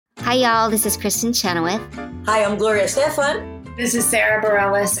Hi, y'all. This is Kristen Chenoweth. Hi, I'm Gloria Estefan. This is Sarah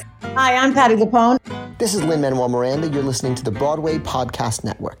Bareilles. Hi, I'm Patti LuPone. This is Lin-Manuel Miranda. You're listening to the Broadway Podcast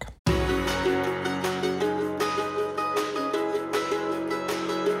Network.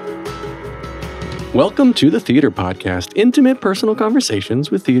 Welcome to the Theater Podcast, intimate personal conversations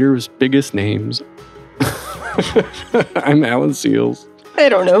with theater's biggest names. I'm Alan Seals. I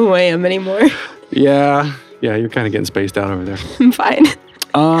don't know who I am anymore. Yeah, you're kind of getting spaced out over there. I'm fine.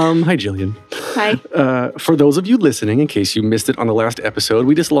 Hi, Jillian. Hi. For those of you listening, in case you missed it on the last episode,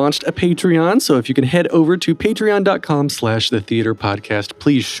 we just launched a Patreon. So if you can head over to patreon.com/thetheaterpodcast,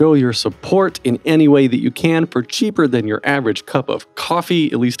 please show your support in any way that you can for cheaper than your average cup of coffee,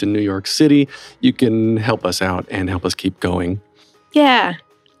 at least in New York City. You can help us out and help us keep going. Yeah.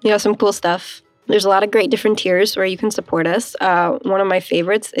 Some cool stuff. There's a lot of great different tiers where you can support us. One of my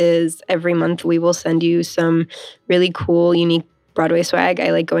favorites is every month we will send you some really cool, unique Broadway swag.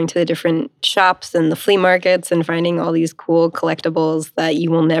 I like going to the different shops and the flea markets and finding all these cool collectibles that you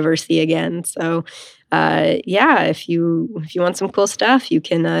will never see again. So, if you want some cool stuff, you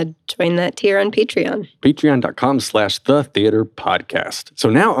can join that tier on Patreon. Patreon.com/thetheaterpodcast. So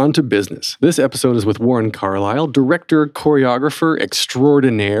now on to business. This episode is with Warren Carlyle, director, choreographer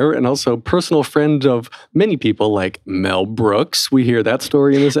extraordinaire, and also personal friend of many people like Mel Brooks. We hear that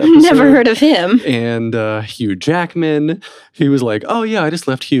story in this episode. Never heard of him. And Hugh Jackman. He was like, oh yeah, I just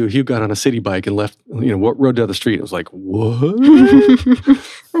left Hugh. Hugh got on a city bike and left, rode down the street. I was like, what?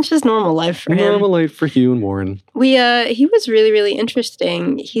 That's just normal life for him. Normal life for Hugh and Warren. He was really, really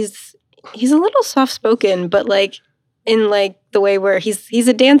interesting. He's a little soft-spoken, but in the way where he's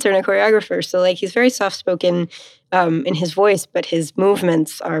a dancer and a choreographer. So he's very soft-spoken in his voice, but his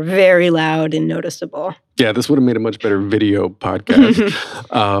movements are very loud and noticeable. Yeah, this would have made a much better video podcast.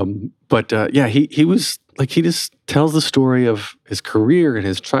 He was he just tells the story of his career and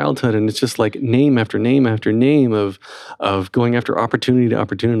his childhood, and it's just name after name after name of going after opportunity to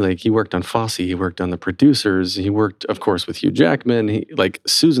opportunity. He worked on Fosse, he worked on The Producers, he worked, of course, with Hugh Jackman.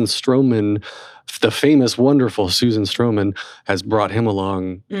 Susan Stroman, the famous, wonderful Susan Stroman, has brought him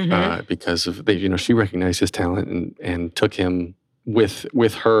along because of she recognized his talent and took him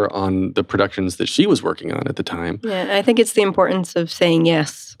with her on the productions that she was working on at the time. Yeah, I think it's the importance of saying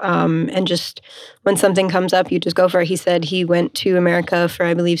yes. And just when something comes up, you just go for it. He said he went to America for,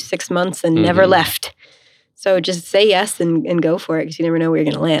 I believe, 6 months and never left. So just say yes and go for it because you never know where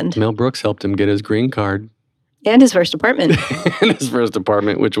you're going to land. Mel Brooks helped him get his green card. And his first apartment.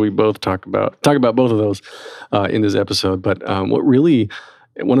 Which we both talk about both of those in this episode. But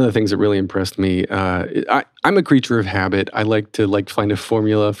one of the things that really impressed me, I'm a creature of habit. I like to find a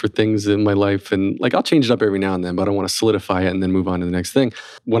formula for things in my life, and I'll change it up every now and then, but I don't want to solidify it and then move on to the next thing.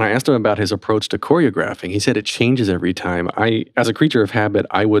 When I asked him about his approach to choreographing, he said it changes every time. As a creature of habit,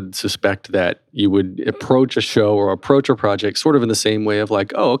 I would suspect that you would approach a show or approach a project sort of in the same way of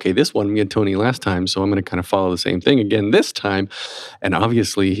this won me and Tony last time, so I'm going to kind of follow the same thing again this time. And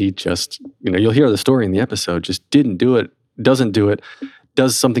obviously he just, you'll hear the story in the episode, just doesn't do it,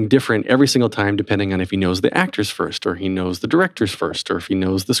 does something different every single time depending on if he knows the actors first or he knows the directors first or if he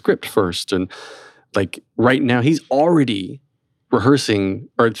knows the script first. And right now he's already rehearsing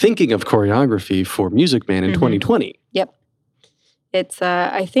or thinking of choreography for Music Man in 2020. Yep. It's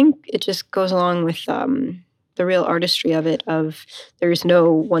I think it just goes along with the real artistry of it, of there's no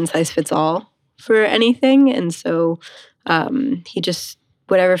one size fits all for anything. And so he just,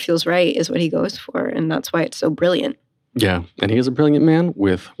 whatever feels right is what he goes for. And that's why it's so brilliant. Yeah, and he is a brilliant man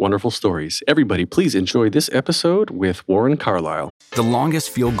with wonderful stories. Everybody, please enjoy this episode with Warren Carlyle. The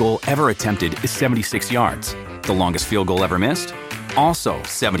longest field goal ever attempted is 76 yards. The longest field goal ever missed? Also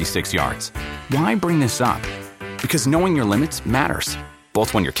 76 yards. Why bring this up? Because knowing your limits matters,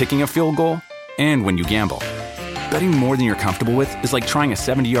 both when you're kicking a field goal and when you gamble. Betting more than you're comfortable with is like trying a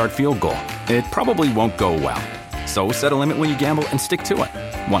 70-yard field goal. It probably won't go well. So set a limit when you gamble and stick to it.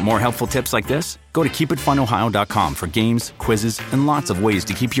 Want more helpful tips like this? Go to keepitfunohio.com for games, quizzes, and lots of ways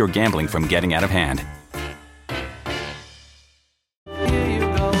to keep your gambling from getting out of hand. Here you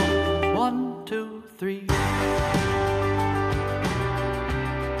go. 1, 2, 3.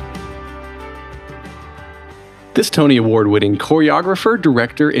 This Tony Award-winning choreographer,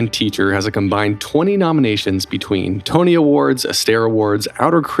 director, and teacher has a combined 20 nominations between Tony Awards, Astaire Awards,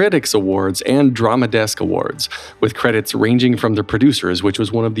 Outer Critics Awards, and Drama Desk Awards, with credits ranging from The Producers, which was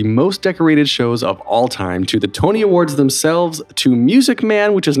one of the most decorated shows of all time, to the Tony Awards themselves, to Music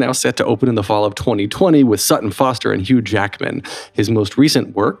Man, which is now set to open in the fall of 2020 with Sutton Foster and Hugh Jackman. His most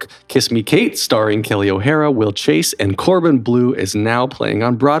recent work, Kiss Me Kate, starring Kelly O'Hara, Will Chase, and Corbin Bleu, is now playing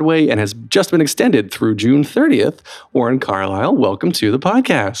on Broadway and has just been extended through June 30th with Warren Carlyle. Welcome to the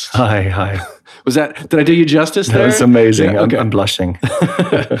podcast. Hi. Did I do you justice there? That was amazing. Yeah, okay. I'm blushing.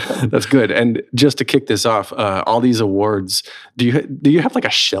 That's good. And just to kick this off, all these awards, do you have like a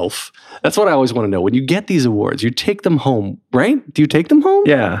shelf? That's what I always want to know. When you get these awards, you take them home, right? Do you take them home?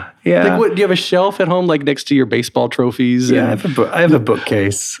 Yeah. Like what, do you have a shelf at home, like next to your baseball trophies? Yeah, I have a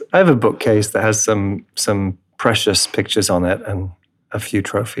bookcase. I have a bookcase that has some precious pictures on it and a few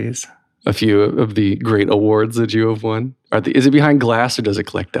trophies. A few of the great awards that you have won? Is it behind glass or does it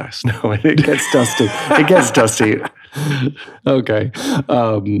collect dust? No, it gets dusty. It gets dusty. Okay.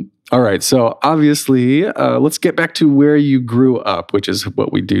 All right. So obviously, let's get back to where you grew up, which is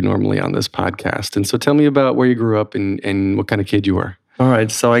what we do normally on this podcast. And so tell me about where you grew up and what kind of kid you were. All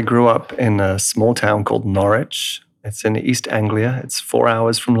right. So I grew up in a small town called Norwich. It's in East Anglia. It's 4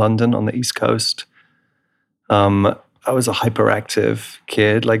 hours from London on the East Coast. I was a hyperactive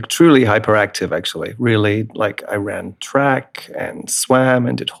kid, like truly hyperactive, actually. Really, like I ran track and swam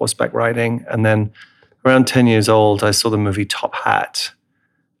and did horseback riding. And then around 10 years old, I saw the movie Top Hat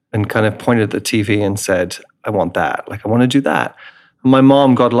and kind of pointed at the TV and said, I want that. Like, I want to do that. And my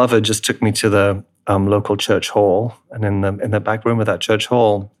mom, God love her, just took me to the local church hall. And in the back room of that church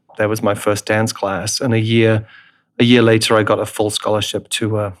hall, there was my first dance class. And a year later, I got a full scholarship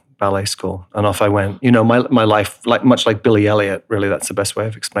to ballet school, and off I went. You know, my life, like much like Billy Elliot, really, that's the best way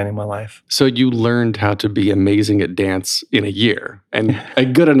of explaining my life. So you learned how to be amazing at dance in a year, and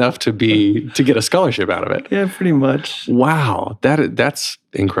good enough to get a scholarship out of it. Yeah, pretty much. Wow, that's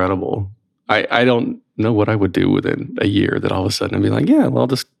incredible. I don't know what I would do within a year that all of a sudden I'd be like, yeah, well, I'll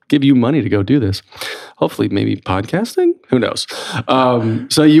just give you money to go do this. Hopefully, maybe podcasting. Who knows?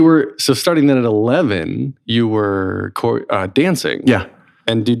 So starting then at 11, you were dancing. Yeah.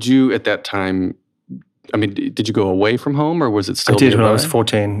 And did you, at that time, did you go away from home or was it still I did nearby? when I was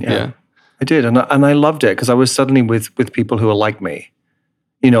 14, Yeah. I did, and I loved it because I was suddenly with people who were like me.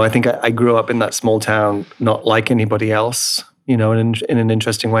 You know, I think I grew up in that small town not like anybody else, you know, in an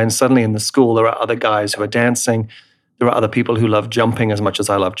interesting way. And suddenly in the school, there are other guys who are dancing. There are other people who love jumping as much as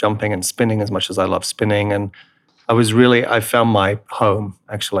I love jumping and spinning as much as I love spinning. And I found my home,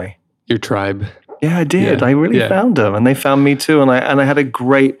 actually. Your tribe. Yeah, I did. Yeah. I really found them, and they found me too. And I had a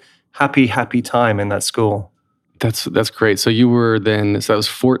great, happy time in that school. That's great. So you were then. So that was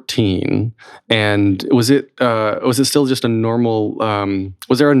 14, and was it still just a normal?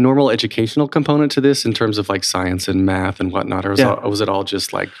 Was there a normal educational component to this in terms of like science and math and whatnot, or was it all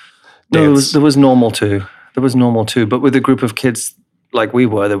just like dance? No, there was normal too. There was normal too, but with a group of kids like we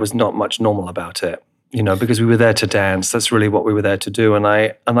were, there was not much normal about it. You know, because we were there to dance. That's really what we were there to do. And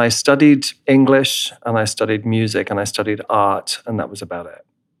I studied English, and I studied music, and I studied art, and that was about it.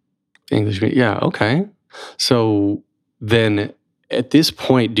 English, yeah, okay. So then, at this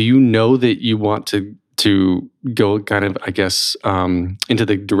point, do you know that you want to go kind of, I guess, into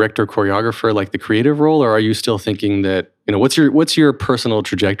the director, choreographer, like the creative role, or are you still thinking that, you know, what's your personal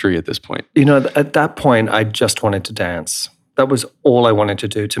trajectory at this point? You know, at that point, I just wanted to dance. That was all I wanted to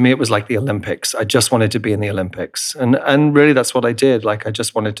do. To me, it was like the Olympics. I just wanted to be in the Olympics. And really, that's what I did. Like, I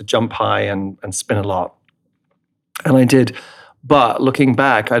just wanted to jump high and spin a lot. And I did. But looking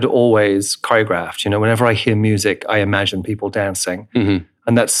back, I'd always choreographed. You know, whenever I hear music, I imagine people dancing. Mm-hmm.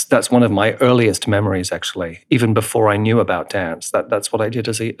 And that's one of my earliest memories, actually, even before I knew about dance. That's what I did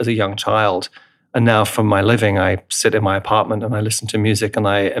as a young child. And now for my living, I sit in my apartment and I listen to music and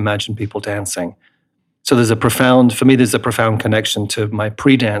I imagine people dancing. So there's a profound connection to my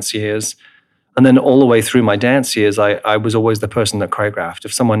pre-dance years. And then all the way through my dance years, I was always the person that choreographed.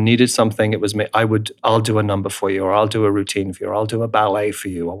 If someone needed something, it was me. I'll do a number for you, or I'll do a routine for you, or I'll do a ballet for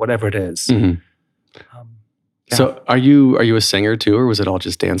you, or whatever it is. Mm-hmm. Yeah. So are you a singer too, or was it all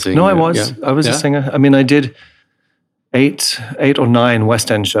just dancing? No, I was. Yeah. I was a singer. I mean, I did eight or nine West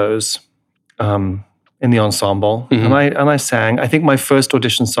End shows in the ensemble, mm-hmm. and I sang. I think my first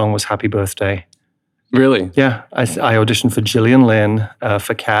audition song was Happy Birthday. Really? Yeah. I auditioned for Gillian Lynne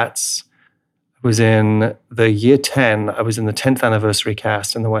for Cats. I was in the year 10. I was in the 10th anniversary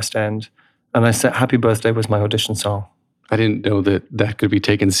cast in the West End. And I said Happy Birthday was my audition song. I didn't know that could be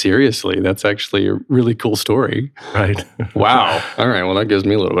taken seriously. That's actually a really cool story. Right. Wow. All right. Well, that gives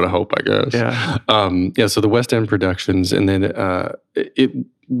me a little bit of hope, I guess. Yeah. So the West End productions, and then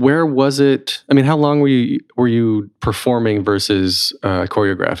where was it? I mean, how long were you performing versus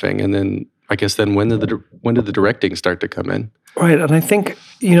choreographing? And then I guess when did the directing start to come in? Right. And I think,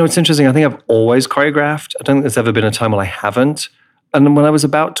 it's interesting. I think I've always choreographed. I don't think there's ever been a time when I haven't. And when I was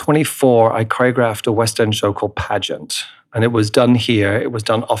about 24, I choreographed a West End show called Pageant. And it was done here. It was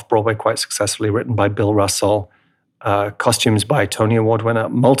done off-Broadway quite successfully, written by Bill Russell, costumes by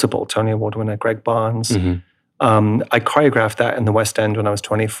multiple Tony Award winner Greg Barnes. Mm-hmm. I choreographed that in the West End when I was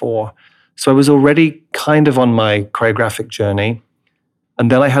 24. So I was already kind of on my choreographic journey.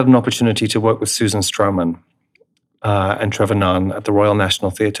 And then I had an opportunity to work with Susan Stroman and Trevor Nunn at the Royal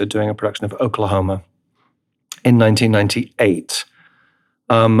National Theatre doing a production of Oklahoma in 1998.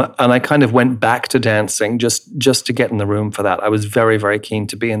 And I kind of went back to dancing just to get in the room for that. I was very, very keen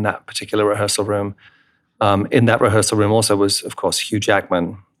to be in that particular rehearsal room. In that rehearsal room also was, of course, Hugh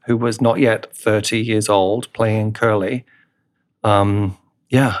Jackman, who was not yet 30 years old, playing Curly. And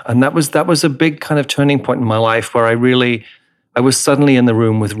that was a big kind of turning point in my life where I was suddenly in the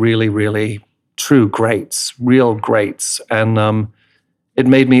room with really, really true greats, real greats. And it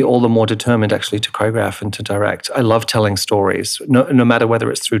made me all the more determined actually to choreograph and to direct. I love telling stories, no matter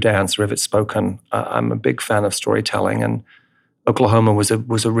whether it's through dance or if it's spoken. I'm a big fan of storytelling, and Oklahoma was a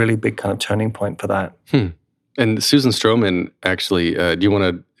really big kind of turning point for that. And Susan Stroman, actually, do you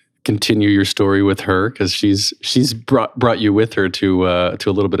want to continue your story with her, because she's brought you with her to a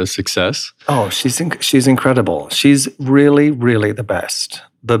little bit of success? Oh, she's incredible. She's really, really the best.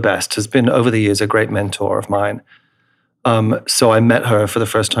 The best. Has been over the years a great mentor of mine. So I met her for the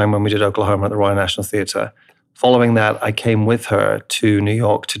first time when we did Oklahoma at the Royal National Theatre. Following that, I came with her to New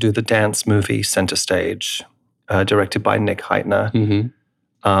York to do the dance movie Center Stage, directed by Nick Heitner.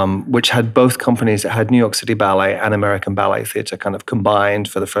 Which had both companies. It had New York City Ballet and American Ballet Theatre kind of combined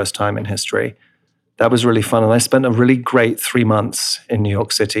for the first time in history. That was really fun. And I spent a really great 3 months in New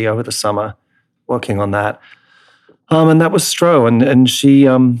York City over the summer working on that. And that was Stro. And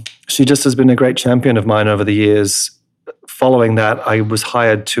she just has been a great champion of mine over the years. Following that, I was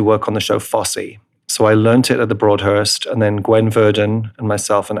hired to work on the show Fosse. So I learned it at the Broadhurst, and then Gwen Verdon and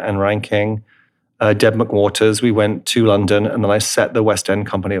myself and Anne Ranking, Deb McWaters, we went to London, and then I set the West End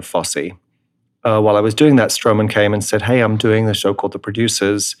company of Fosse. While I was doing that, Stroman came and said, hey, I'm doing a show called The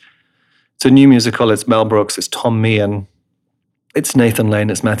Producers. It's a new musical. It's Mel Brooks. It's Tom Meehan. It's Nathan Lane.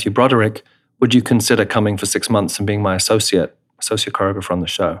 It's Matthew Broderick. Would you consider coming for 6 months and being my associate choreographer on the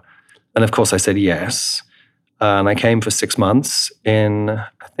show? And of course, I said yes. And I came for 6 months in,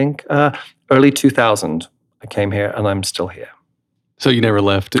 I think, early 2000. I came here, and I'm still here. So you never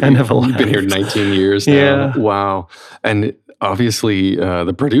left? I never left. You've been here 19 years now. Yeah. Wow. And obviously,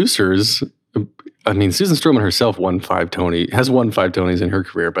 the producers, I mean, Susan Stroman herself has won 5 Tonys in her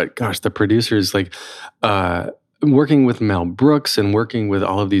career, but gosh, the producers, like, working with Mel Brooks and working with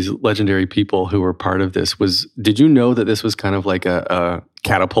all of these legendary people who were part of this, did you know that this was kind of like a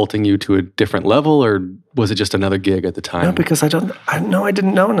catapulting you to a different level, or was it just another gig at the time? No, because I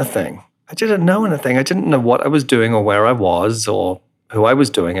didn't know anything. I didn't know anything. I didn't know what I was doing or where I was or who I was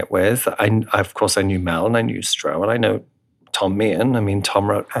doing it with. Of course, I knew Mel and I knew Stro, and I know Tom Meehan. I mean, Tom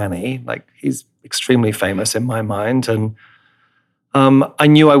wrote Annie. Like, he's extremely famous in my mind. And I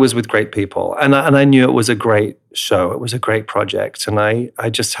knew I was with great people, and I knew it was a great show. It was a great project, and I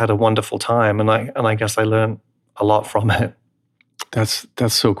just had a wonderful time, and I guess I learned a lot from it. That's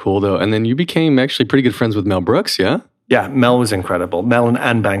so cool, though. And then you became actually pretty good friends with Mel Brooks, yeah? Yeah, Mel was incredible. Mel and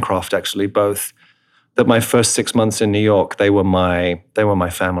Anne Bancroft, actually, both. That my first 6 months in New York, they were my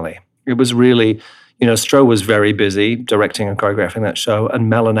family. It was really, Stro was very busy directing and choreographing that show, and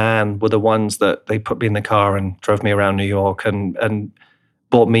Mel and Anne were the ones that they put me in the car and drove me around New York and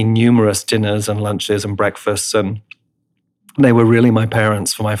bought me numerous dinners and lunches and breakfasts, and they were really my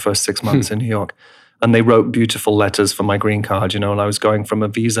parents for my first 6 months in New York. And they wrote beautiful letters for my green card, and I was going from a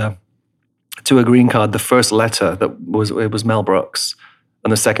visa to a green card. The first letter it was Mel Brooks,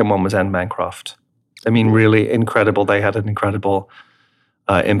 and the second one was Anne Bancroft. I mean, really incredible. They had an incredible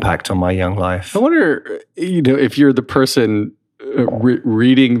impact on my young life. I wonder, if you're the person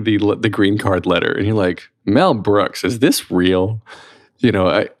reading the green card letter, and you're like, Mel Brooks, is this real?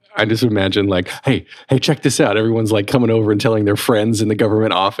 I just imagine, like, hey, check this out. Everyone's like coming over and telling their friends in the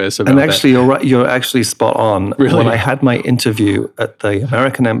government office about that. And actually, you're right. You're actually spot on. Really? When I had my interview at the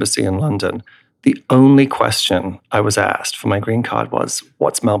American Embassy in London, the only question I was asked for my green card was,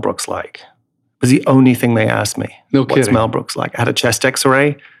 what's Mel Brooks like? It was the only thing they asked me. No kidding. What's Mel Brooks like? I had a chest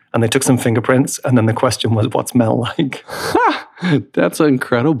x-ray, and they took some fingerprints, and then the question was, what's Mel like? That's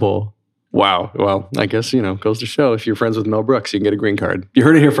incredible. Wow. Well, I guess, goes to show, if you're friends with Mel Brooks, you can get a green card. You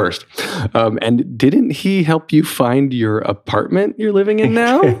heard it here first. And didn't he help you find your apartment you're living in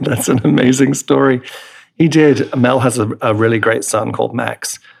now? That's an amazing story. He did. Mel has a really great son called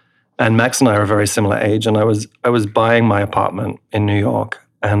Max. And Max and I are a very similar age. And I was buying my apartment in New York.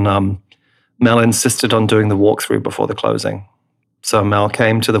 And Mel insisted on doing the walkthrough before the closing. So Mel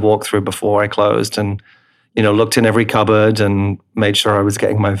came to the walkthrough before I closed and looked in every cupboard and made sure I was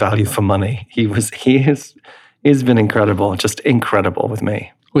getting my value for money. He's been incredible, just incredible with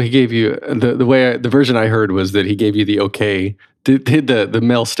me. Well, he gave you the version I heard was that he gave you the okay, did the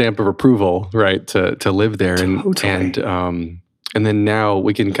Mel stamp of approval, right, to live there, and then now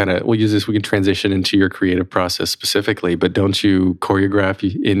we'll use this. We can transition into your creative process specifically. But don't you choreograph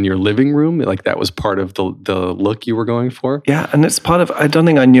in your living room? Like that was part of the look you were going for. Yeah, and it's part of. I don't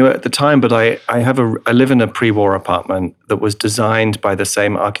think I knew it at the time, but I live in a pre-war apartment that was designed by the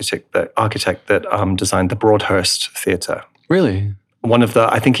same architect that designed the Broadhurst Theatre. Really?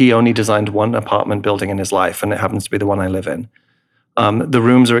 I think he only designed one apartment building in his life, and it happens to be the one I live in. The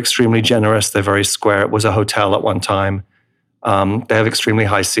rooms are extremely generous. They're very square. It was a hotel at one time. They have extremely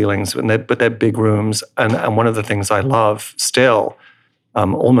high ceilings, but they're big rooms. And one of the things I love still,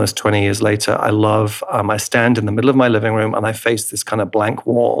 almost 20 years later, I stand in the middle of my living room and I face this kind of blank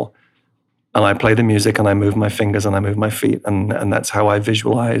wall, and I play the music and I move my fingers and I move my feet, and that's how I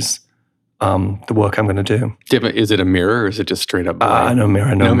visualize the work I'm going to do. Is it a mirror or is it just straight up blank? No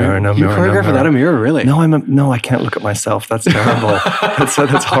mirror. You choreograph without a mirror, really? No, I can't look at myself. That's terrible.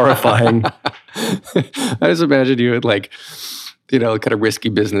 that's horrifying. I just imagine you at kind of risky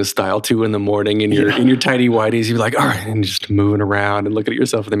business style, 2 a.m. in your tiny whities. You're like, all right, and just moving around and looking at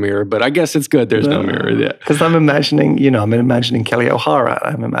yourself in the mirror. But I guess it's good there's no mirror there. Because I'm imagining Kelly O'Hara,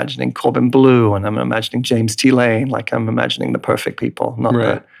 I'm imagining Corbin Bleu, and I'm imagining James T. Lane. Like I'm imagining the perfect people,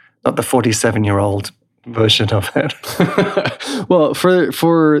 not the 47-year-old version of it. Well,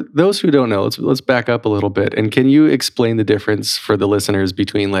 for those who don't know, let's back up a little bit. And can you explain the difference for the listeners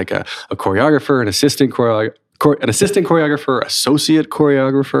between like a choreographer, an assistant choreographer, associate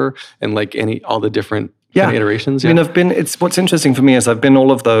choreographer, and like all the different kind of iterations? Yeah. I mean, what's interesting for me is I've been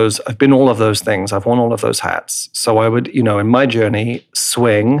all of those things. I've worn all of those hats. So I would, in my journey,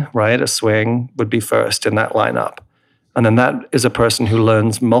 swing, right? A swing would be first in that lineup. And then that is a person who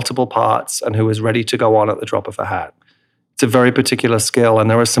learns multiple parts and who is ready to go on at the drop of a hat. It's a very particular skill, and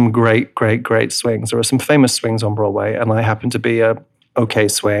there are some great, great, great swings. There are some famous swings on Broadway, and I happen to be a okay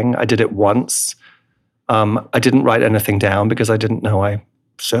swing. I did it once. I didn't write anything down because I didn't know I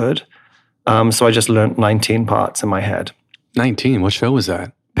should. So I just learned 19 parts in my head. 19? What show was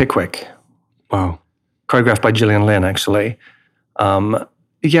that? Pickwick. Wow. Choreographed by Gillian Lynn, actually. So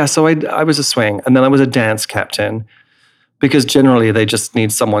I was a swing, and then I was a dance captain, because generally they just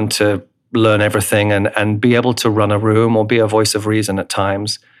need someone to learn everything and be able to run a room or be a voice of reason at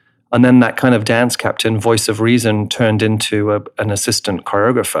times. And then that kind of dance captain, voice of reason, turned into an assistant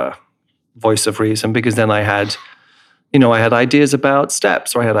choreographer, voice of reason, because then I had ideas about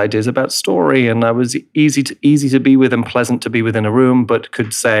steps, or I had ideas about story, and I was easy to be with and pleasant to be within a room, but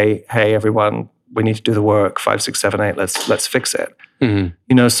could say, hey, everyone, we need to do the work, 5, 6, 7, 8, let's fix it.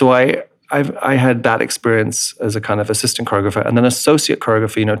 Mm-hmm. So I had that experience as a kind of assistant choreographer. And then associate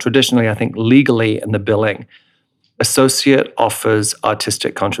choreographer, traditionally, I think legally in the billing, associate offers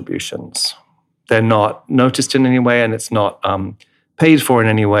artistic contributions. They're not noticed in any way, and it's not paid for in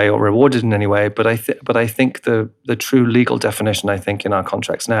any way or rewarded in any way. But I think the true legal definition, I think, in our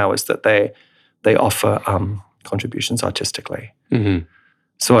contracts now is that they offer contributions artistically. Mm-hmm.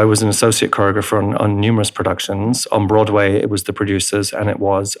 So I was an associate choreographer on numerous productions. On Broadway, it was the producers, and it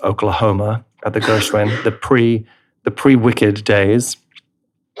was Oklahoma at the Gershwin, the pre-Wicked days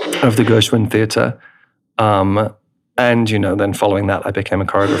of the Gershwin Theatre. And, then following that, I became a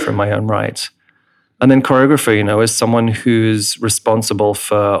choreographer in my own right. And then choreographer, is someone who's responsible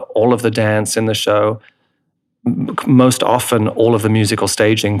for all of the dance in the show, most often all of the musical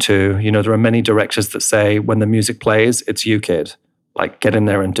staging too. There are many directors that say, when the music plays, it's you, kid. Like, get in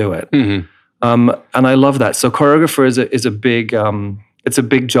there and do it. Mm-hmm. And I love that. So choreographer is a big, it's a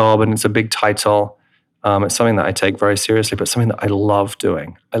big job, and it's a big title. It's something that I take very seriously, but something that I love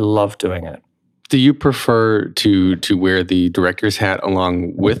doing. I love doing it. Do you prefer to wear the director's hat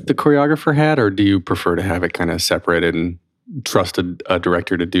along with the choreographer hat, or do you prefer to have it kind of separated and trust a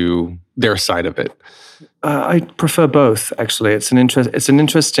director to do their side of it? I prefer both, actually. It's an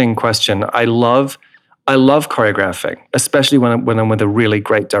interesting question. I love choreographing, especially when I'm with a really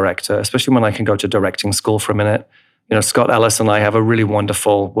great director, especially when I can go to directing school for a minute. Scott Ellis and I have a really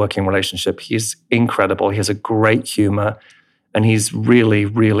wonderful working relationship. He's incredible. He has a great humor, and he's really,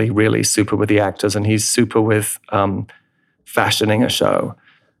 really, really super with the actors, and he's super with fashioning a show.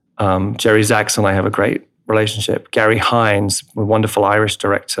 Jerry Zaks and I have a great relationship. Gary Hines, a wonderful Irish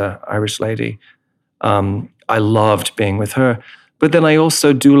director, Irish lady. I loved being with her. But then I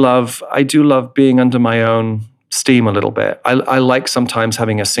also do love being under my own steam a little bit. I like sometimes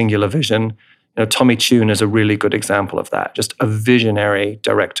having a singular vision. Tommy Tune is a really good example of that. Just a visionary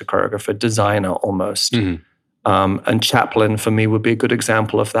director, choreographer, designer almost. Mm-hmm. And Chaplin for me would be a good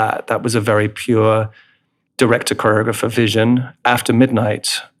example of that. That was a very pure director choreographer vision after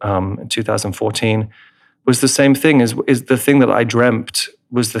midnight in 2014 was the same thing. Is the thing that I dreamt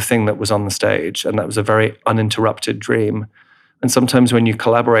was the thing that was on the stage, and that was a very uninterrupted dream. And sometimes when you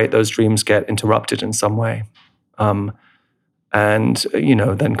collaborate, those dreams get interrupted in some way. And,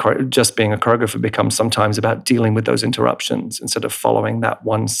 then just being a choreographer becomes sometimes about dealing with those interruptions instead of following that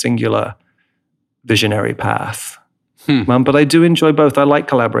one singular visionary path. But I do enjoy both. I like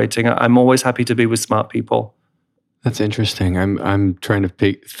collaborating. I'm always happy to be with smart people. That's interesting. I'm trying to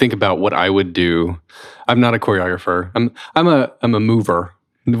think about what I would do. I'm not a choreographer. I'm a mover.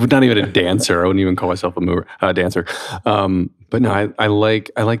 Not even a dancer. I wouldn't even call myself a dancer. But no, I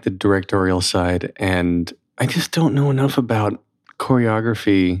like the directorial side, and I just don't know enough about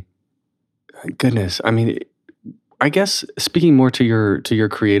choreography. Goodness, I mean, I guess speaking more to your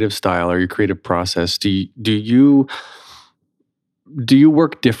creative style or your creative process, do you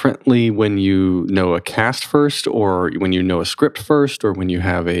work differently when you know a cast first, or when you know a script first, or when you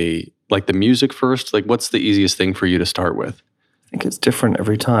have the music first? Like, what's the easiest thing for you to start with? I think it's different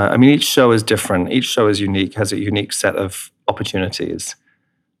every time. I mean, each show is different. Each show is unique, has a unique set of opportunities.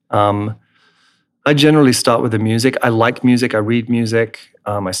 I generally start with the music. I like music. I read music.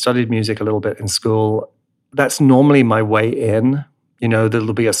 I studied music a little bit in school. That's normally my way in.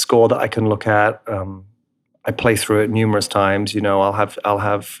 There'll be a score that I can look at. I play through it numerous times. I'll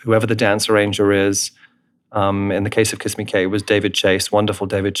have whoever the dance arranger is. In the case of Kiss Me Kate, it was David Chase, wonderful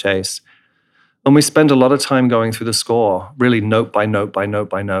David Chase. And we spend a lot of time going through the score, really note by note by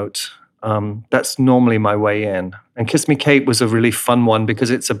note by note. That's normally my way in. And Kiss Me Kate was a really fun one because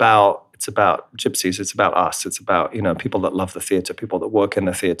it's about gypsies. It's about us. It's about, people that love the theater, people that work in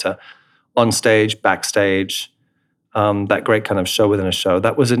the theater, on stage, backstage, that great kind of show within a show.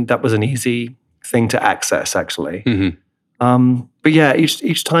 That was an easy thing to access, actually. Mm-hmm. But yeah,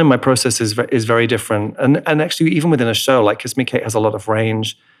 each time my process is very different. And actually, even within a show, like Kiss Me Kate has a lot of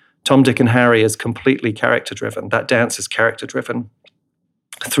range. Tom, Dick, and Harry is completely character-driven. That dance is character-driven.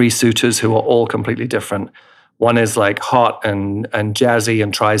 3 suitors who are all completely different. One is like hot and jazzy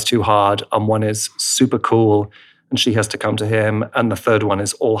and tries too hard, and one is super cool and she has to come to him. And the third one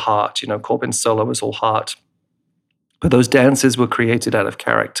is all heart. Corbin's solo was all heart. But those dances were created out of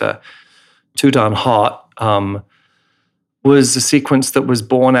character. Too Darn Hot was a sequence that was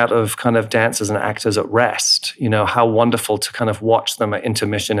born out of kind of dancers and actors at rest. How wonderful to kind of watch them at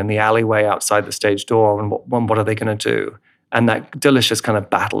intermission in the alleyway outside the stage door, and what are they going to do? And that delicious kind of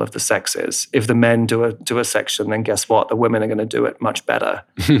battle of the sexes. If the men do a section, then guess what? The women are going to do it much better.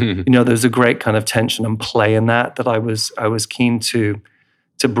 There's a great kind of tension and play in that I was keen to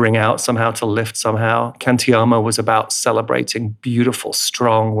bring out somehow, to lift somehow. Cantiamo was about celebrating beautiful,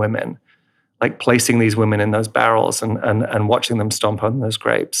 strong women, like placing these women in those barrels and watching them stomp on those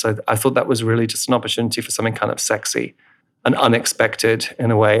grapes. So I thought that was really just an opportunity for something kind of sexy and unexpected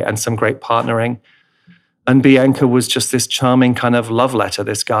in a way, and some great partnering. And Bianca was just this charming kind of love letter,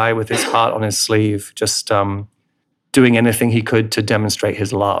 this guy with his heart on his sleeve, just doing anything he could to demonstrate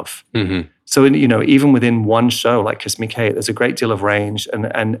his love. Mm-hmm. So, even within one show like Kiss Me Kate, there's a great deal of range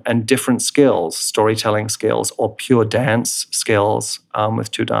and different skills, storytelling skills or pure dance skills with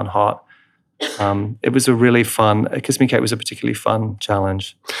Too Darn Hot. It was a really fun, Kiss Me Kate was a particularly fun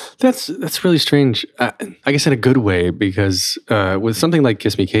challenge. That's really strange, I guess in a good way, because with something like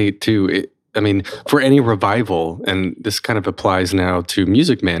Kiss Me Kate too, for any revival, and this kind of applies now to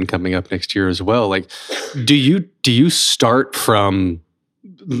Music Man coming up next year as well, like, do you start from,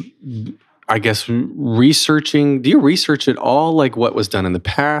 I guess, researching? Do you research at all, like what was done in the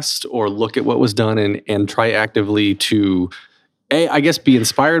past, or look at what was done and try actively to, I guess, be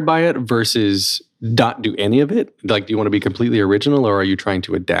inspired by it versus not do any of it? Like, do you want to be completely original, or are you trying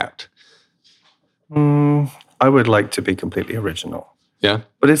to adapt? I would like to be completely original. Yeah,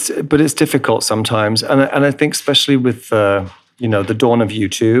 but it's difficult sometimes, and I think especially with the dawn of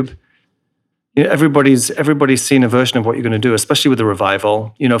YouTube, everybody's seen a version of what you're going to do, especially with the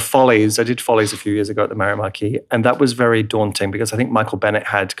revival. Follies. I did Follies a few years ago at the Marriott Marquis, and that was very daunting because I think Michael Bennett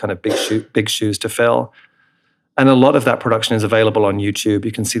had kind of big shoes to fill, and a lot of that production is available on YouTube.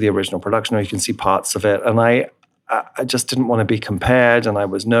 You can see the original production, or you can see parts of it, and I just didn't want to be compared, and I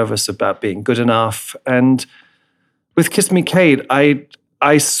was nervous about being good enough. And with Kiss Me Kate,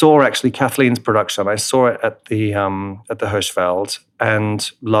 I saw actually Kathleen's production. I saw it at the Hirschfeld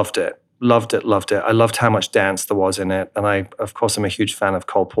and loved it. I loved how much dance there was in it, and I, of course, am a huge fan of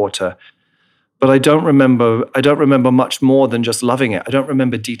Cole Porter. But I don't remember much more than just loving it. I don't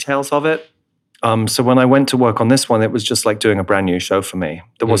remember details of it. So when I went to work on this one, it was just like doing a brand new show for me.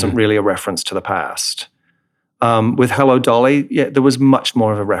 There wasn't really a reference to the past. With Hello Dolly, yeah, there was much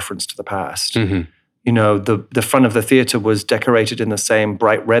more of a reference to the past. Mm-hmm. the front of the theater was decorated in the same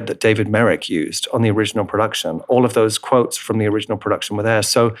bright red that David Merrick used on the original production. All of those quotes from the original production were there.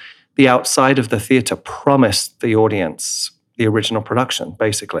 So the outside of the theater promised the audience the original production,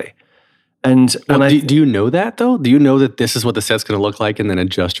 basically. And do you know that, though? Do you know that this is what the set's going to look like and then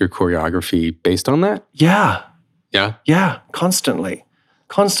adjust your choreography based on that? Yeah. Yeah? Yeah, constantly,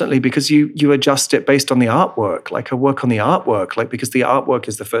 because you adjust it based on the artwork. Like I work on the artwork, like because the artwork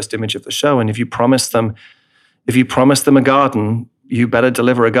is the first image of the show. And if you promise them a garden, you better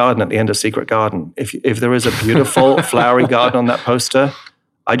deliver a garden at the end of Secret Garden. If there is a beautiful flowery garden on that poster,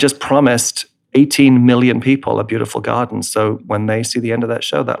 I just promised 18 million people a beautiful garden. So when they see the end of that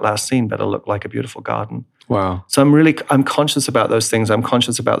show, that last scene better look like a beautiful garden. Wow. So I'm conscious about those things. I'm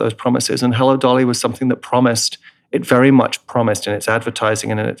conscious about those promises. And Hello Dolly was something that promised. It very much promised in its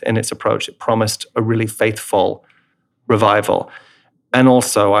advertising and in its approach. It promised a really faithful revival. And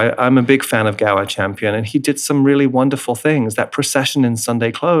also, I'm a big fan of Gower Champion, and he did some really wonderful things. That procession in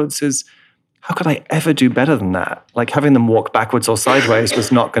Sunday clothes is, how could I ever do better than that? Like having them walk backwards or sideways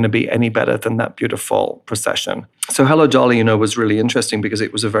was not going to be any better than that beautiful procession. So Hello Dolly, was really interesting because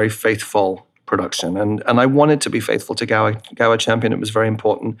it was a very faithful production. And I wanted to be faithful to Gower Champion. It was very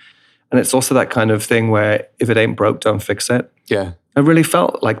important. And it's also that kind of thing where if it ain't broke, don't fix it. Yeah. I really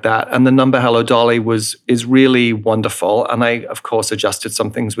felt like that. And the number Hello Dolly is really wonderful. And I, of course, adjusted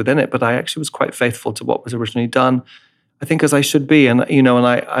some things within it, but I actually was quite faithful to what was originally done, I think, as I should be. And,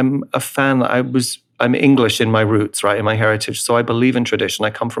 I'm a fan. I'm English in my roots, right, in my heritage. So I believe in tradition. I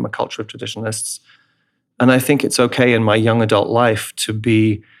come from a culture of traditionalists. And I think it's okay in my young adult life to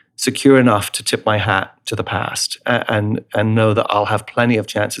be secure enough to tip my hat to the past and know that I'll have plenty of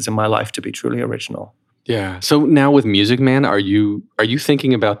chances in my life to be truly original. Yeah. So now with Music Man, are you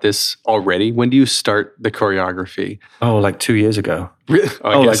thinking about this already? When do you start the choreography? Oh, like 2 years ago. Really?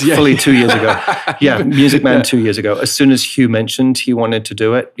 Fully 2 years ago. Yeah, Music Man 2 years ago. As soon as Hugh mentioned he wanted to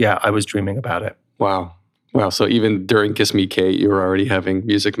do it, I was dreaming about it. Wow. So even during Kiss Me Kate, you were already having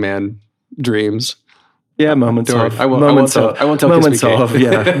Music Man dreams. Yeah, moments of. I won't tell moments of.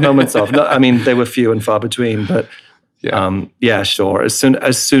 Yeah, moments of. No, I mean, they were few and far between, but sure.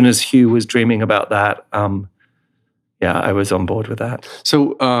 As soon as Hugh was dreaming about that, I was on board with that.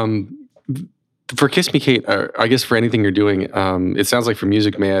 So for Kiss Me Kate, I guess for anything you're doing, it sounds like for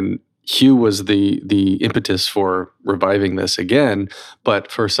Music Man, Hugh was the impetus for reviving this again.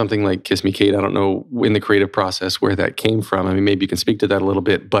 But for something like Kiss Me Kate, I don't know in the creative process where that came from. I mean, maybe you can speak to that a little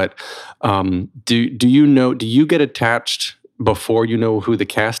bit. But do you get attached before you know who the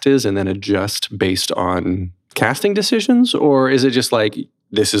cast is and then adjust based on casting decisions? Or is it just like,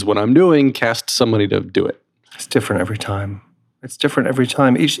 this is what I'm doing, cast somebody to do it? It's different every time.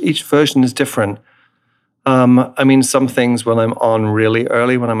 Each version is different. Some things when I'm on really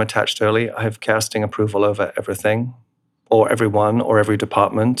early, when I'm attached early, I have casting approval over everything or everyone or every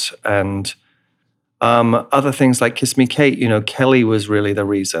department. And other things like Kiss Me Kate, Kelly was really the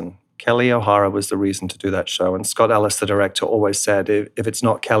reason. Kelly O'Hara was the reason to do that show. And Scott Ellis, the director, always said, if it's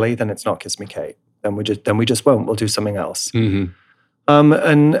not Kelly, then it's not Kiss Me Kate. Then we just won't. We'll do something else. Mm-hmm.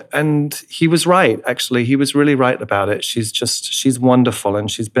 And he was right, actually. He was really right about it. She's wonderful, and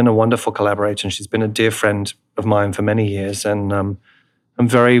she's been a wonderful collaborator, and she's been a dear friend of mine for many years. And I'm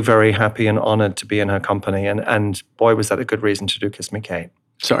very, very happy and honored to be in her company. And boy, was that a good reason to do Kiss Me Kate.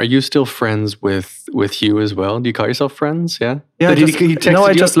 So are you still friends with Hugh as well? Do you call yourself friends? Yeah? Yeah, I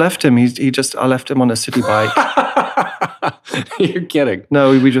just left him. I left him on a city bike. You're kidding.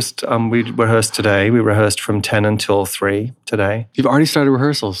 No, we just, we rehearsed today. We rehearsed from 10 until 3 today. You've already started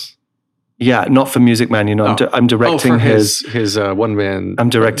rehearsals? Yeah, not for Music Man. I'm directing his one man. I'm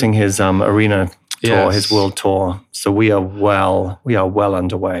directing his arena tour, Yes. his world tour. So we are well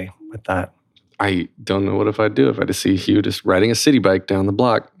underway with that. I don't know what if I'd do if I just see Hugh just riding a city bike down the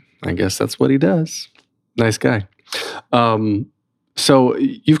block. I guess that's what he does. Nice guy. So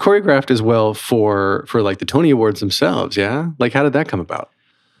you've choreographed as well for like the Tony Awards themselves, yeah? Like how did that come about?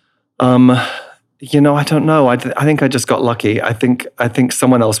 I don't know. I think I just got lucky. I think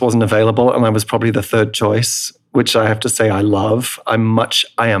someone else wasn't available, and I was probably the third choice, which I have to say I love. I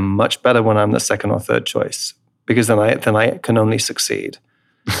am much better when I'm the second or third choice, because then I can only succeed.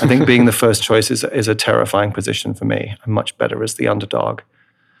 I think being the first choice is a terrifying position for me. I'm much better as the underdog.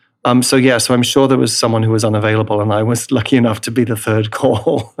 So I'm sure there was someone who was unavailable, and I was lucky enough to be the third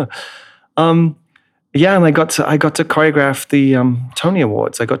call. And I got to choreograph the Tony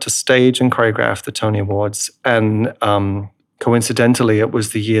Awards. I got to stage and choreograph the Tony Awards, and coincidentally, it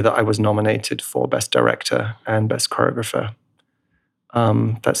was the year that I was nominated for Best Director and Best Choreographer.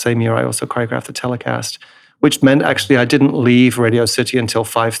 That same year, I also choreographed the telecast, which meant actually I didn't leave Radio City until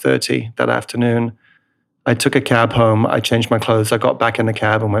 5:30 that afternoon. I took a cab home. I changed my clothes. I got back in the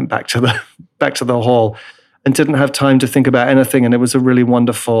cab and went back to the hall, and didn't have time to think about anything. And it was a really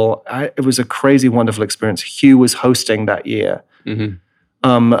wonderful. It was a crazy, wonderful experience. Hugh was hosting that year, and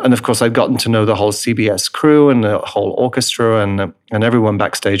of course, I'd gotten to know the whole CBS crew and the whole orchestra and everyone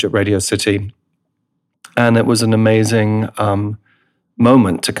backstage at Radio City, and it was an amazing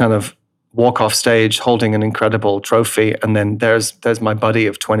moment to kind of walk off stage holding an incredible trophy, and then there's my buddy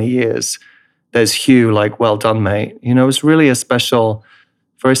of 20 years. There's Hugh, like, well done, mate. You know, it's really a special,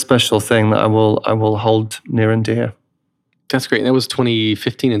 very special thing that I will hold near and dear. That's great. And that was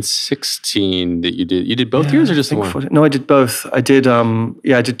 2015 and 16 that you did. You did both years or just the one? No, I did both. I did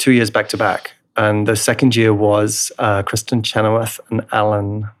I did 2 years back to back. And the second year was Kristen Chenoweth and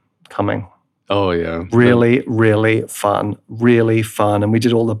Alan Cumming. Oh, yeah. Really, really fun. Really fun. And we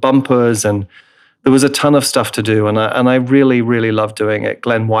did all the bumpers, and there was a ton of stuff to do. And I really, really love doing it.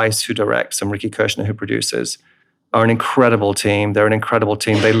 Glenn Weiss, who directs, and Ricky Kirshner, who produces, are an incredible team. They're an incredible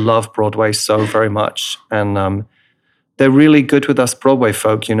team. They love Broadway so very much. And they're really good with us Broadway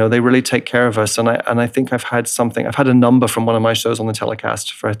folk. You know, they really take care of us. And I think I've had a number from one of my shows on the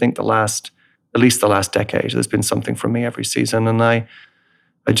telecast for, I think, at least the last decade. There's been something from me every season. And I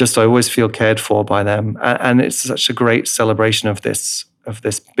always feel cared for by them. And it's such a great celebration of this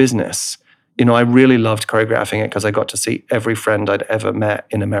business. You know, I really loved choreographing it because I got to see every friend I'd ever met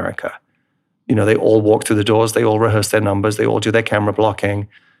in America. You know, they all walk through the doors, they all rehearse their numbers, they all do their camera blocking.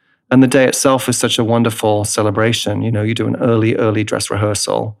 And the day itself is such a wonderful celebration. You know, you do an early dress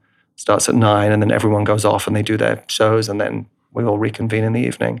rehearsal, starts at 9, and then everyone goes off and they do their shows, and then we all reconvene in the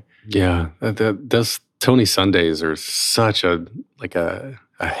evening. Yeah, those Tony Sundays are such a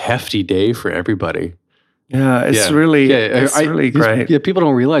hefty day for everybody. Yeah, it's really great. Yeah, people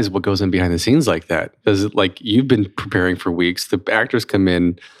don't realize what goes in behind the scenes like that. Because like you've been preparing for weeks, the actors come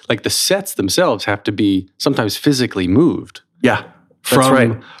in, like the sets themselves have to be sometimes physically moved. Yeah, that's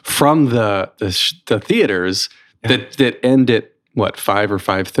right. From the theaters that end at what, 5 or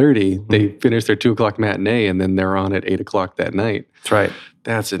 5:30. They finish their 2:00 matinee, and then they're on at 8:00 that night. That's right.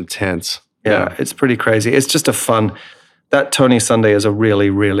 That's intense. Yeah, it's pretty crazy. It's just that Tony Sunday is a really,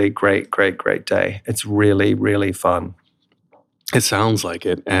 really great day. It's really, really fun. It sounds like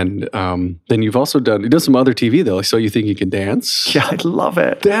it. And then you've also done some other TV though. So You Think You Can Dance. Yeah, I love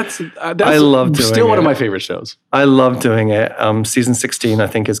it. That's I love doing still it. One of my favorite shows. I love doing it. Season 16, I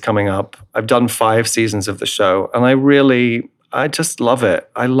think, is coming up. I've done 5 seasons of the show, and I just love it.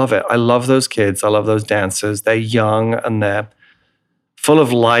 I love it. I love those kids. I love those dancers. They're young and they're full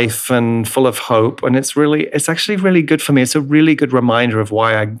of life and full of hope. And it's actually really good for me. It's a really good reminder of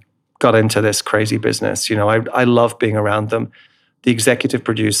why I got into this crazy business. You know, I love being around them. The executive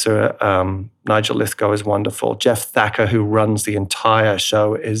producer, Nigel Lithgow, is wonderful. Jeff Thacker, who runs the entire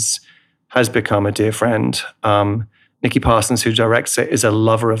show, has become a dear friend. Nikki Parsons, who directs it, is a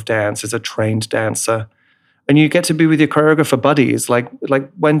lover of dance, is a trained dancer. And you get to be with your choreographer buddies. Like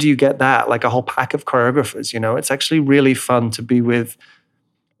when do you get that? Like a whole pack of choreographers, you know? It's actually really fun to be with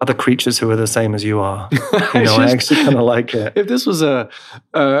other creatures who are the same as you are. You know, I actually kind of like it. If this was a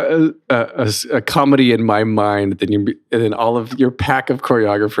comedy in my mind, then all of your pack of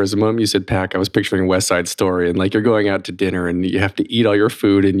choreographers, the moment you said pack, I was picturing West Side Story, and like you're going out to dinner and you have to eat all your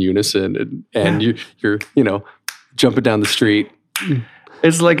food in unison, and you're jumping down the street.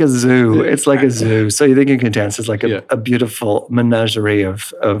 It's like a zoo. It's like a zoo. So You Think You Can Dance is like a beautiful menagerie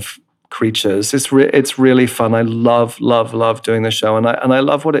of creatures. It's really fun. I love doing the show, and I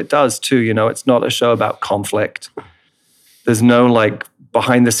love what it does too. You know, it's not a show about conflict. There's no like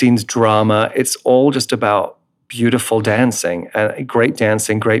behind the scenes drama. It's all just about beautiful dancing and great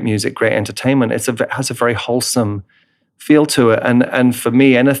dancing, great music, great entertainment. It has a very wholesome feel to it. And for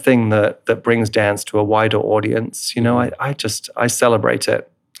me, anything that brings dance to a wider audience, you know, I celebrate it.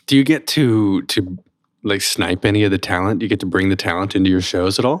 Do you get to like snipe any of the talent? Do you get to bring the talent into your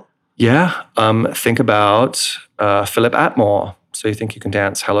shows at all? Yeah. Think about Philip Atmore, So You Think You Can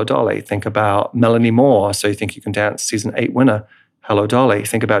Dance, Hello Dolly. Think about Melanie Moore, So You Think You Can Dance, season 8 winner, Hello Dolly.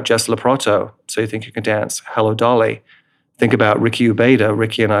 Think about Jess Leproto, So You Think You Can Dance, Hello Dolly. Think about Ricky Ubeda.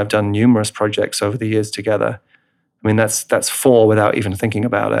 Ricky and I have done numerous projects over the years together. I mean, that's 4 without even thinking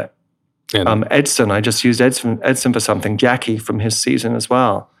about it. Edson, I just used Edson for something. Jackie from his season as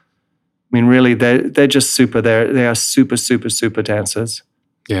well. I mean, really, they're just super. They are super, super, super dancers.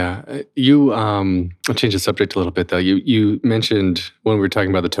 Yeah. I'll change the subject a little bit, though. You mentioned when we were talking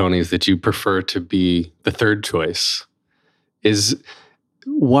about the Tonys that you prefer to be the third choice.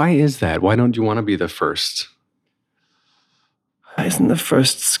 Why is that? Why don't you want to be the first? Isn't the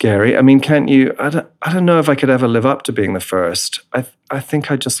first scary? I mean, can't you? I don't know if I could ever live up to being the first. I think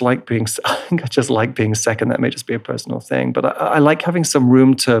I just like being. I think I just like being second. That may just be a personal thing, but I like having some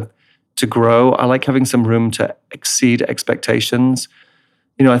room to grow. I like having some room to exceed expectations.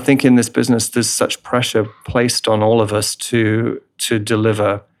 You know, I think in this business, there's such pressure placed on all of us to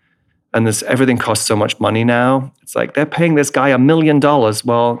deliver, and everything costs so much money now. It's like they're paying this guy $1 million.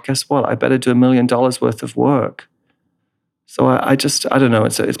 Well, guess what? I better do $1 million worth of work. So I don't know.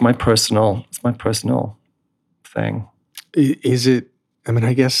 It's my personal thing. Is it? I mean,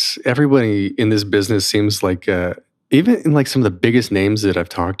 I guess everybody in this business seems like, even in like some of the biggest names that I've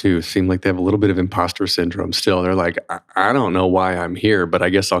talked to, seem like they have a little bit of imposter syndrome still. They're like, I don't know why I'm here, but I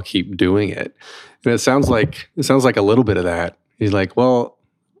guess I'll keep doing it. And it sounds like a little bit of that. He's like, well,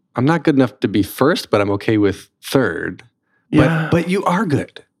 I'm not good enough to be first, but I'm okay with third. Yeah. But you are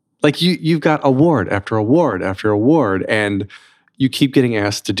good. Like you've got award after award after award, and you keep getting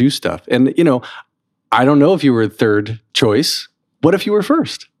asked to do stuff. And I don't know if you were third choice. What if you were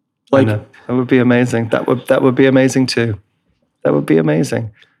first? Like that would be amazing. That would be amazing too. That would be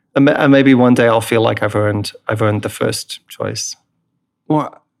amazing. And maybe one day I'll feel like I've earned the first choice.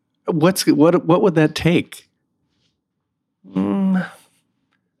 Well, what would that take? I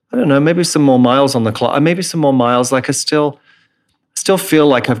don't know. Maybe some more miles on the clock. Maybe some more miles. Like I still feel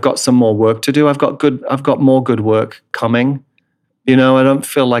like I've got some more work to do. I've got more good work coming. I don't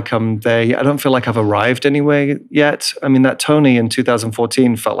feel like I'm there yet. I don't feel like I've arrived anywhere yet. I mean, that Tony in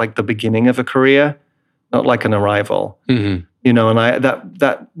 2014 felt like the beginning of a career, not like an arrival. Mm-hmm. And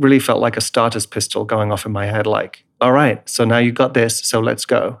that really felt like a starter's pistol going off in my head. Like, all right, so now you got this, so let's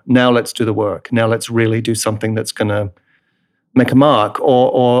go. Now let's do the work. Now let's really do something that's going to make a mark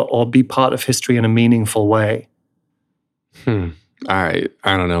or be part of history in a meaningful way. I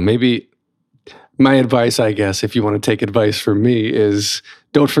don't know. Maybe my advice, I guess, if you want to take advice from me, is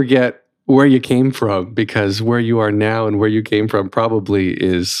don't forget where you came from, because where you are now and where you came from probably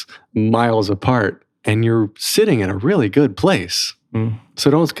is miles apart, and you're sitting in a really good place. So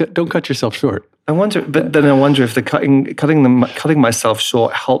don't cut yourself short. I wonder if the cutting myself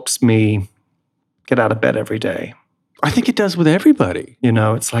short helps me get out of bed every day. I think it does with everybody.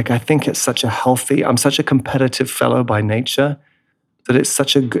 It's like I think I'm such a competitive fellow by nature that it's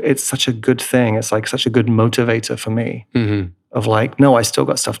such a good thing. It's like such a good motivator for me. Mm-hmm. Of like, no, I still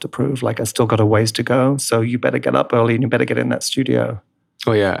got stuff to prove. Like I still got a ways to go. So you better get up early and you better get in that studio.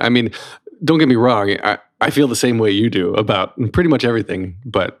 Oh yeah. I mean, don't get me wrong. I feel the same way you do about pretty much everything.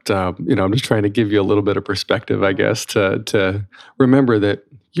 But I'm just trying to give you a little bit of perspective, I guess, to remember that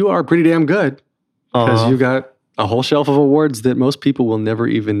you are pretty damn good, because you got a whole shelf of awards that most people will never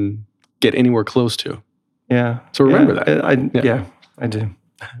even get anywhere close to. Yeah. So remember that. Yeah, I do.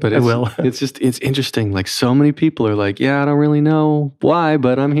 But I will. It's interesting. Like so many people are like, yeah, I don't really know why,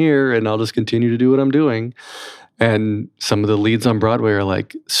 but I'm here and I'll just continue to do what I'm doing. And some of the leads on Broadway are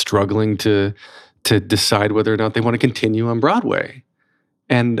like struggling to decide whether or not they want to continue on Broadway.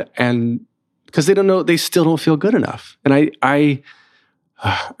 And because they don't know, they still don't feel good enough. And I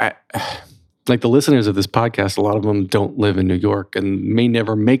like the listeners of this podcast, a lot of them don't live in New York and may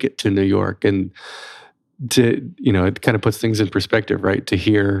never make it to New York. And it kind of puts things in perspective, right? To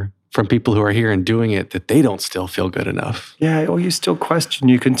hear from people who are here and doing it that they don't still feel good enough. Yeah, or you still question.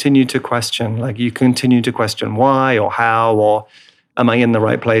 You continue to question. Like you continue to question why or how, or am I in the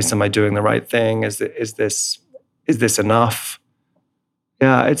right place? Am I doing the right thing? Is this enough?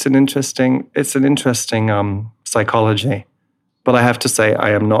 Yeah, it's an interesting psychology. But I have to say,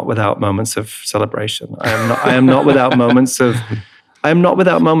 I am not without moments of celebration. I am not without moments of. I am not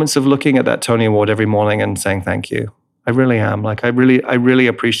without moments of looking at that Tony Award every morning and saying thank you. I really am. Like I really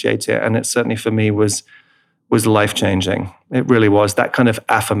appreciate it, and it certainly for me was life-changing. It really was. That kind of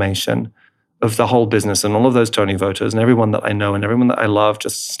affirmation of the whole business and all of those Tony voters and everyone that I know and everyone that I love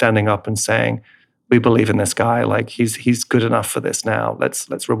just standing up and saying, "We believe in this guy. Like he's good enough for this now.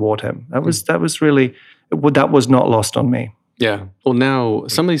 Let's reward him." That was really that was not lost on me. Yeah. Well, now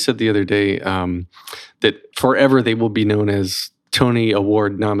somebody said the other day that forever they will be known as Tony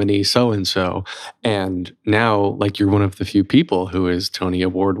Award nominee so-and-so. And now, like, you're one of the few people who is Tony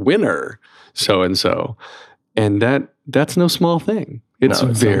Award winner so-and-so. And that's no small thing. It's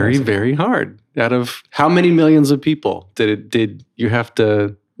very, very hard. Out of how many millions of people did you have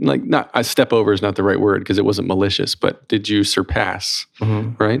to, like, not a step over is not the right word because it wasn't malicious, but did you surpass,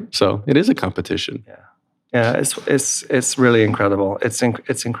 right? So it is a competition. Yeah, it's really incredible. It's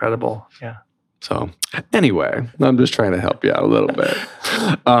incredible. Yeah. So anyway, I'm just trying to help you out a little bit.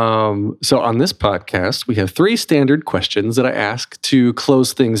 So on this podcast, we have 3 standard questions that I ask to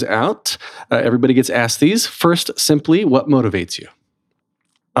close things out. Everybody gets asked these. First, simply, what motivates you?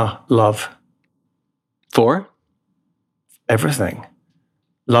 Love. For? Everything.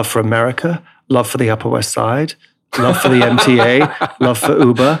 Love for America, love for the Upper West Side, love for the MTA, love for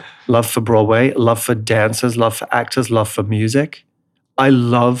Uber, love for Broadway, love for dancers, love for actors, love for music. I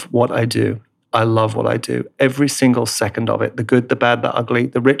love what I do. I love what I do. Every single second of it, the good, the bad, the ugly,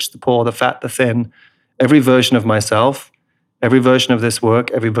 the rich, the poor, the fat, the thin, every version of myself, every version of this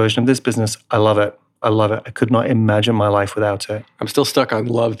work, every version of this business, I love it. I love it. I could not imagine my life without it. I'm still stuck on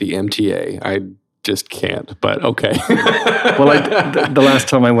love the MTA. I just can't, but okay. Well, the last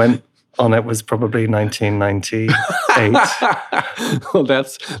time I went on it was probably 1998. Well,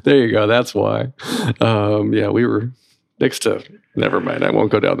 there you go. That's why. We were next to, never mind. I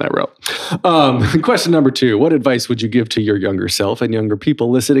won't go down that route. Question number 2, what advice would you give to your younger self and younger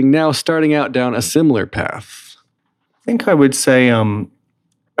people listening now, starting out down a similar path? I think I would say,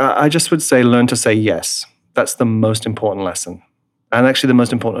 I just would say, learn to say yes. That's the most important lesson. And actually the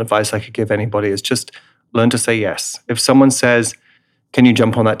most important advice I could give anybody is just learn to say yes. If someone says, can you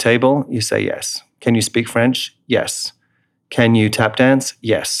jump on that table? You say yes. Can you speak French? Yes. Can you tap dance?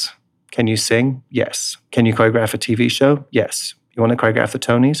 Yes. Can you sing? Yes. Can you choreograph a TV show? Yes. You want to choreograph the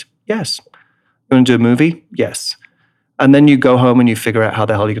Tonys? Yes. You want to do a movie? Yes. And then you go home and you figure out how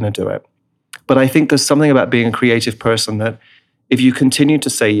the hell you're going to do it. But I think there's something about being a creative person that if you continue to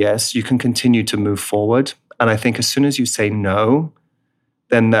say yes, you can continue to move forward. And I think as soon as you say no,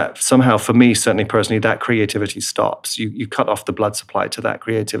 then that somehow, for me, certainly personally, that creativity stops. You cut off the blood supply to that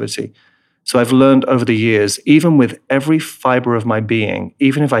creativity. So I've learned over the years, even with every fiber of my being,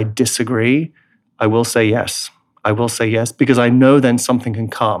 even if I disagree, I will say yes. I will say yes because I know then something can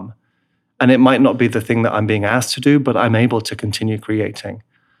come. And it might not be the thing that I'm being asked to do, but I'm able to continue creating.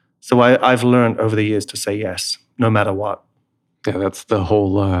 So I've learned over the years to say yes, no matter what. Yeah, that's the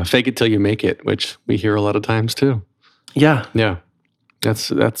whole fake it till you make it, which we hear a lot of times too. Yeah. Yeah.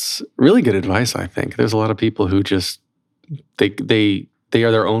 That's really good advice, I think. There's a lot of people who just, they are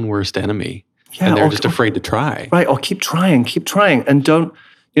their own worst enemy. Yeah, and they're just afraid to try. Right, or keep trying. And don't,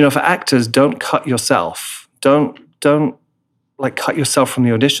 for actors, don't cut yourself. Don't like cut yourself from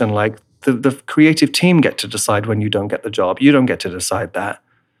the audition. Like the creative team get to decide when you don't get the job. You don't get to decide that.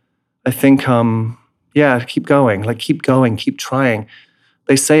 I think, keep going. Like keep going, keep trying.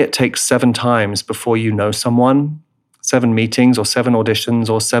 They say it takes 7 times before you know someone. 7 meetings or 7 auditions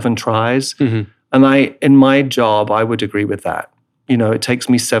or 7 tries. Mm-hmm. And in my job, I would agree with that. It takes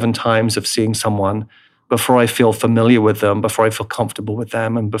me 7 times of seeing someone before I feel familiar with them, before I feel comfortable with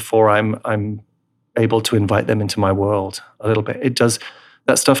them, and before I'm able to invite them into my world a little bit. It does,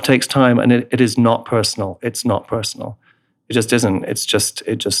 that stuff takes time, and it is not personal. It's not personal. It just isn't. It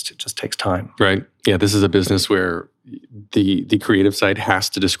just takes time. Right. Yeah, this is a business where the creative side has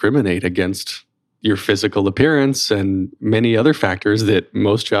to discriminate against your physical appearance and many other factors that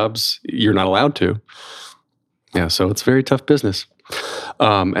most jobs you're not allowed to. Yeah, so it's very tough business.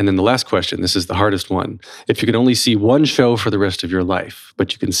 And then the last question, this is the hardest one. If you could only see one show for the rest of your life,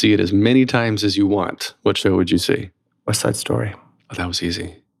 but you can see it as many times as you want, what show would you see? West Side Story. Oh, that was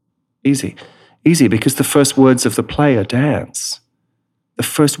easy. Easy, because the first words of the play are dance. The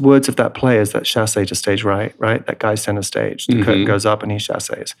first words of that play is that chasse to stage right? That guy center stage. The curtain goes up and he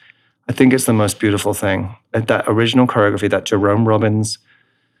chasses. I think it's the most beautiful thing. That original choreography, that Jerome Robbins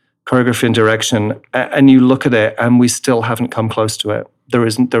choreography and direction, and you look at it and we still haven't come close to it. There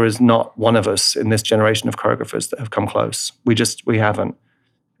is not one of us in this generation of choreographers that have come close. We haven't.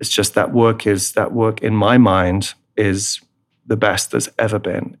 It's just that work in my mind is the best there's ever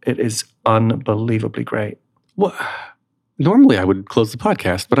been. It is unbelievably great. Well, normally I would close the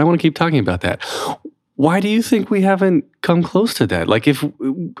podcast, but I want to keep talking about that. Why do you think we haven't come close to that? Like if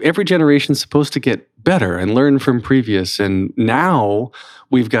every generation's supposed to get better and learn from previous, and now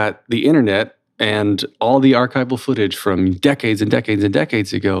we've got the internet and all the archival footage from decades and decades and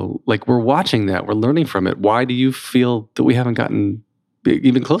decades ago, like we're watching that, we're learning from it. Why do you feel that we haven't gotten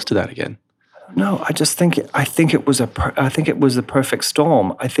even close to that again? No, I think it was the perfect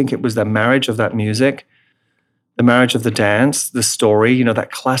storm. I think it was the marriage of that music, the marriage of the dance, the story,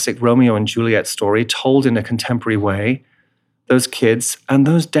 that classic Romeo and Juliet story told in a contemporary way. Those kids and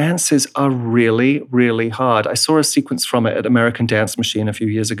those dances are really, really hard. I saw a sequence from it at American Dance Machine a few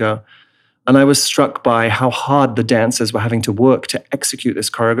years ago, and I was struck by how hard the dancers were having to work to execute this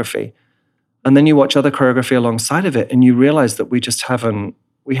choreography. And then you watch other choreography alongside of it, and you realize that we just haven't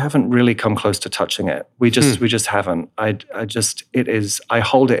we haven't really come close to touching it. We just haven't. I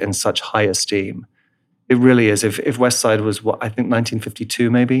hold it in such high esteem. It really is. If West Side was I think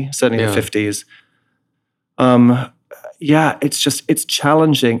 1952 maybe, certainly the 50s. It's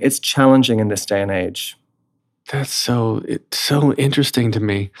challenging. It's challenging in this day and age. It's so interesting to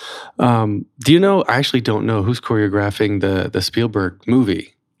me. Do you know? I actually don't know who's choreographing the Spielberg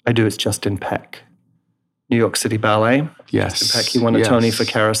movie. I do. It's Justin Peck, New York City Ballet. Yes, Justin Peck. He won a Tony for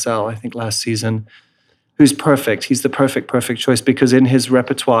Carousel, I think, last season. Who's perfect? He's the perfect choice because in his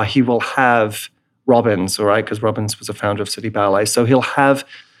repertoire he will have Robbins, all right? Because Robbins was a founder of City Ballet, so he'll have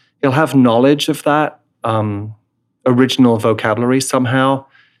knowledge of that original vocabulary somehow.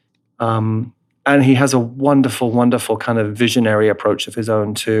 And he has a wonderful, wonderful kind of visionary approach of his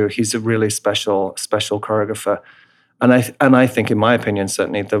own too. He's a really special choreographer, and I think, in my opinion,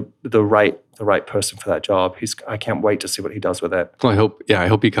 certainly the right person for that job. I can't wait to see what he does with it. Well, I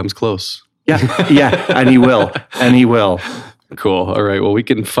hope he comes close. Yeah, and he will. Cool. All right. Well, we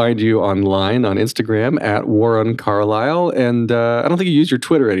can find you online on Instagram at Warren Carlyle, and I don't think you use your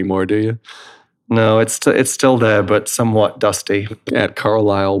Twitter anymore, do you? No, it's still there, but somewhat dusty. At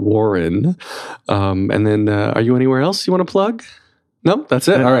Carlyle Warren. And then, are you anywhere else you want to plug? No, that's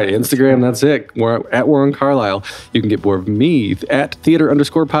it. All right, Instagram, that's it. We're at Warren Carlyle. You can get more of me at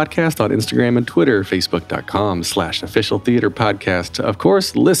theater_podcast on Instagram and Twitter, facebook.com/officialtheaterpodcast. Of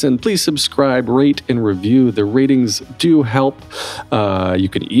course, listen, please subscribe, rate, and review. The ratings do help. You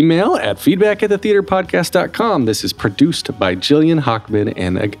can email at feedback@thetheaterpodcast.com. This is produced by Jillian Hockman.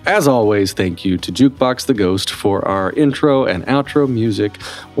 And as always, thank you to Jukebox the Ghost for our intro and outro music.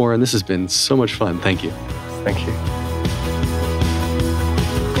 Warren, this has been so much fun. Thank you. Thank you.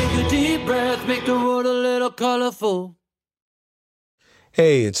 Make the world a little colorful.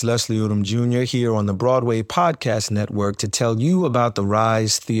 Hey, it's Leslie Odom Jr. here on the Broadway Podcast Network to tell you about the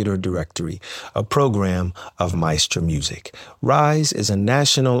Rise Theater Directory, a program of Maestro Music. Rise is a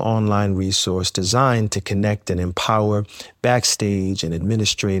national online resource designed to connect and empower backstage and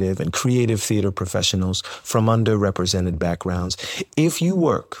administrative and creative theater professionals from underrepresented backgrounds. If you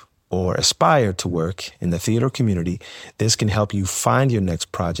work or aspire to work in the theater community, this can help you find your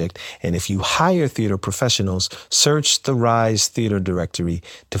next project. And if you hire theater professionals, search the Rise Theater Directory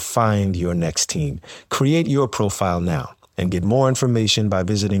to find your next team. Create your profile now and get more information by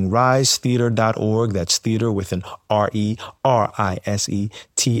visiting risetheater.org. That's theater with an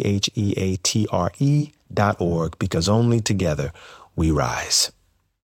RERISETHEATRE.org, because only together we rise.